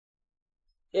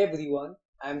Hey everyone,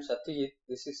 I am Satyajit.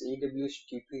 This is AWS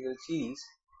tutorial series,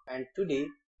 and today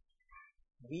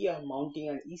we are mounting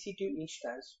an ec2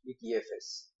 instance with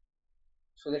EFS.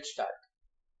 So let's start.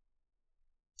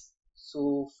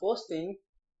 So first thing,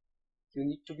 you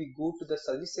need to go to the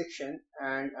service section,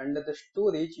 and under the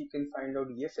storage you can find out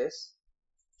EFS.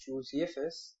 Choose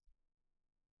EFS,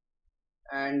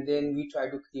 and then we try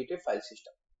to create a file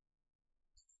system.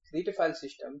 Create a file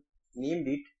system, named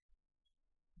it,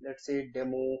 let's say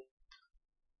demo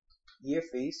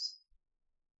EFS.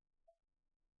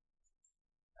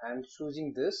 I'm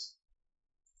choosing this.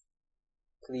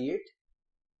 Create,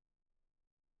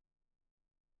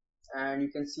 and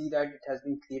you can see that it has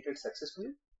been created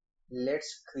successfully.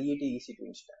 Let's create a ec2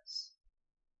 instance.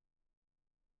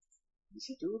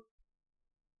 ec2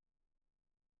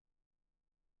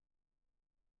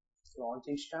 launch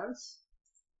instance,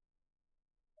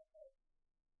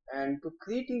 and to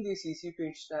creating this ec2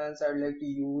 instance I would like to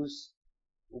use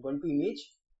Ubuntu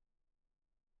image,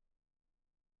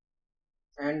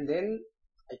 and then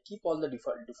I keep all the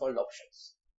default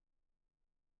options.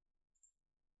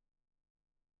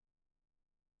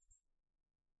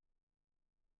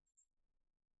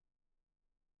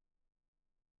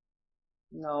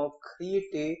 Now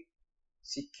create a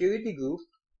security group,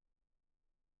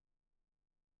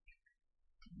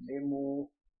 demo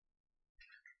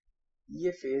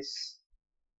EFS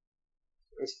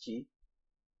SG,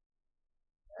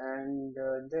 and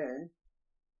then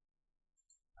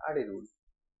add a rule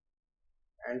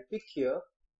and pick here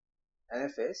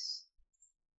nfs,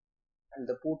 and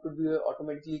the port will be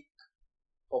automatically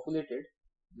populated.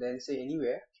 Then say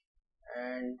anywhere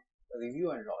and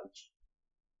review and launch.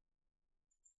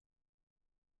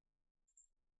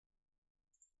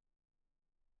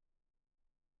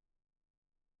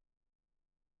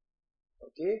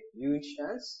 Okay, view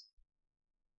instance.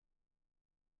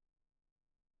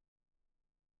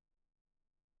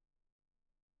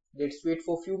 Let's wait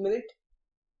for a few minutes.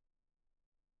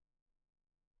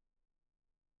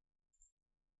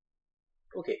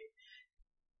 Okay,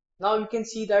 now you can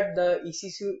see that the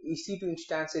ec2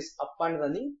 instance is up and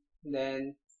running.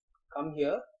 Then come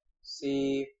here,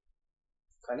 say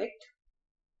connect.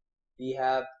 We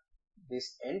have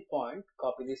this endpoint,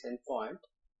 copy this endpoint,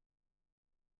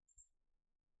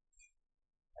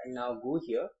 and now go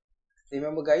here.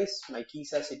 Remember guys, my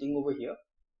keys are sitting over here,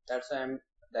 that's why I'm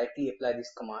directly apply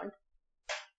this command.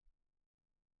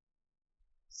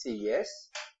 Say yes,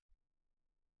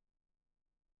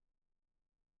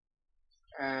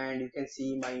 and you can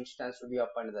see my instance will be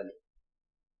up and running.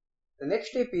 The next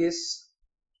step is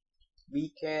we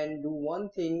can do one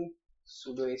thing,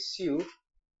 sudo su,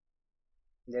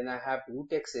 then I have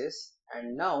root access,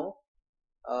 and now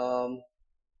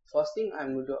first thing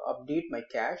I'm going to update my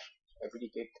cache,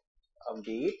 apt-get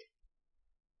update,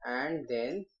 and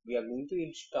then we are going to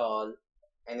install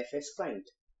nfs client.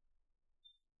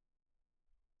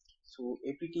 So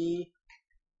apt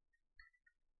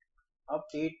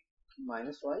update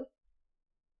 -y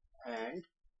and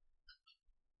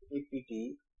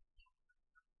apt-get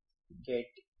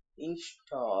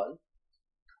install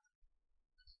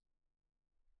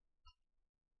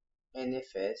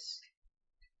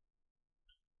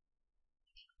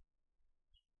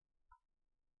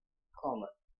nfs-common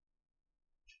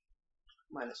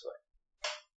 -y.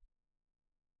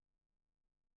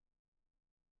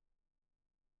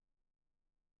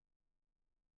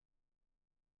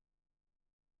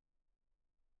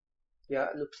 Yeah,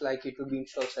 looks like it will be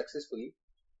installed successfully.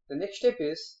 The next step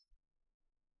is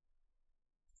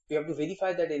we have to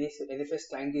verify that nfs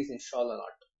client is installed or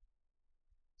not.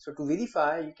 So to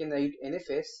verify, you can write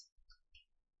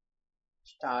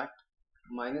nfs-stat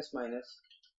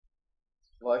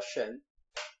 --version.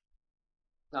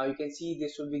 Now you can see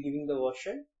this will be giving the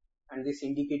version, and this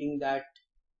indicating that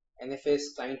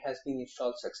nfs client has been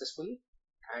installed successfully.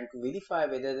 And to verify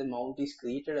whether the mount is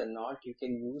created or not, you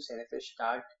can use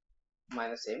nfs-stat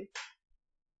 -m,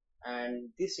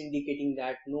 and this indicating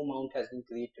that no mount has been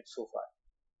created so far.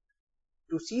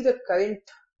 To see the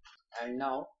current, and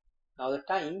now the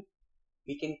time,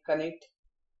 we can connect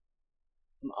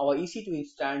our ec2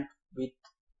 instance with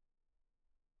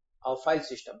our file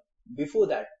system. Before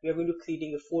that, we are going to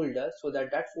creating a folder, so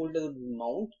that folder will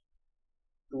mount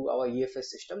to our EFS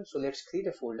system. So let's create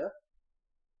a folder.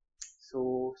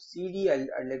 So cd,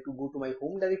 I'd like to go to my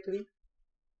home directory.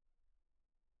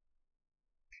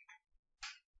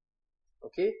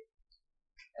 Okay,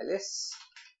 ls,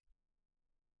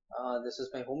 this is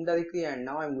my home directory, and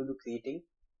now I'm going to creating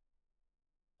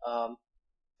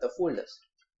the folders.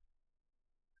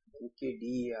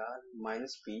 mkdir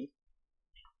 -p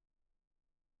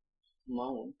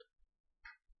mount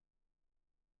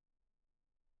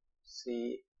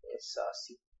say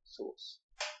src source.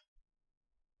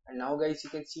 And now guys, you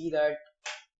can see that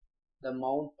the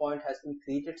mount point has been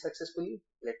created successfully.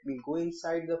 Let me go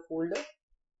inside the folder.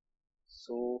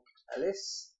 So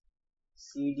ls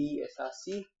cd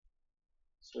src.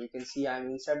 So you can see I'm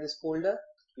inside this folder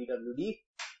pwd,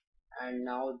 and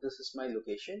now this is my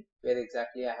location where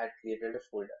exactly I had created a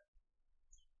folder.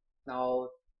 Now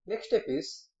next step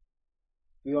is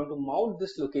we want to mount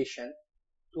this location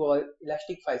to our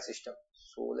Elastic file system.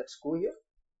 So let's go here.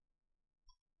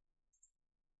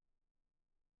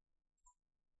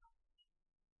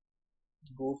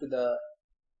 Go to the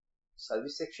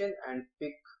service section and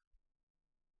pick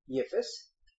EFS.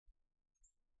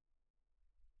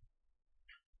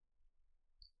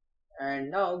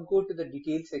 And now go to the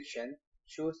detail section,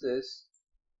 shows this,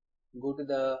 go to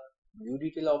the view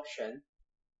detail option,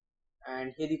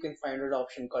 and here you can find an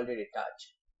option called a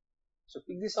detach. So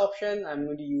pick this option. I'm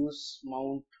going to use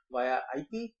mount via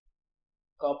IP.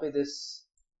 Copy this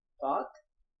path.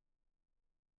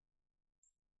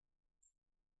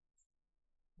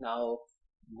 Now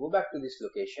go back to this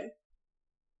location,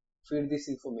 fill this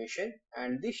information,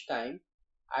 and this time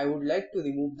I would like to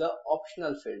remove the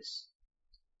optional fields.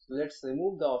 So let's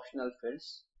remove the optional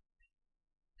fields.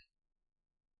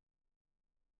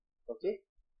 Okay,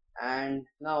 and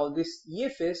now this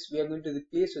EFS we are going to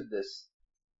replace with this.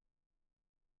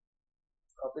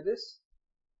 Copy this,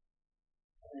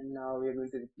 and now we are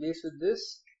going to replace with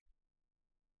this.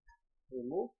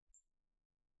 Remove.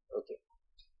 Okay,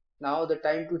 now the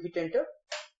time to hit enter,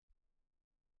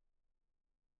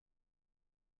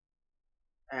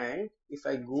 and if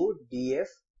I go df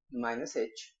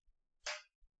 -h,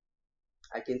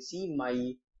 I can see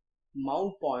my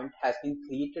mount point has been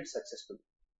created successfully.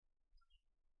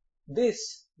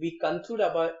 This we conclude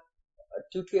our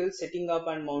tutorial setting up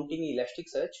and mounting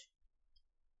Elasticsearch.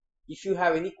 If you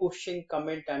have any question,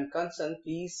 comment and concern,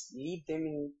 please leave them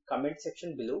in comment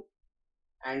section below,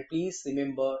 and please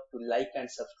remember to like and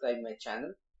subscribe my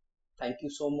channel. Thank you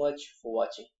so much for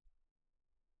watching.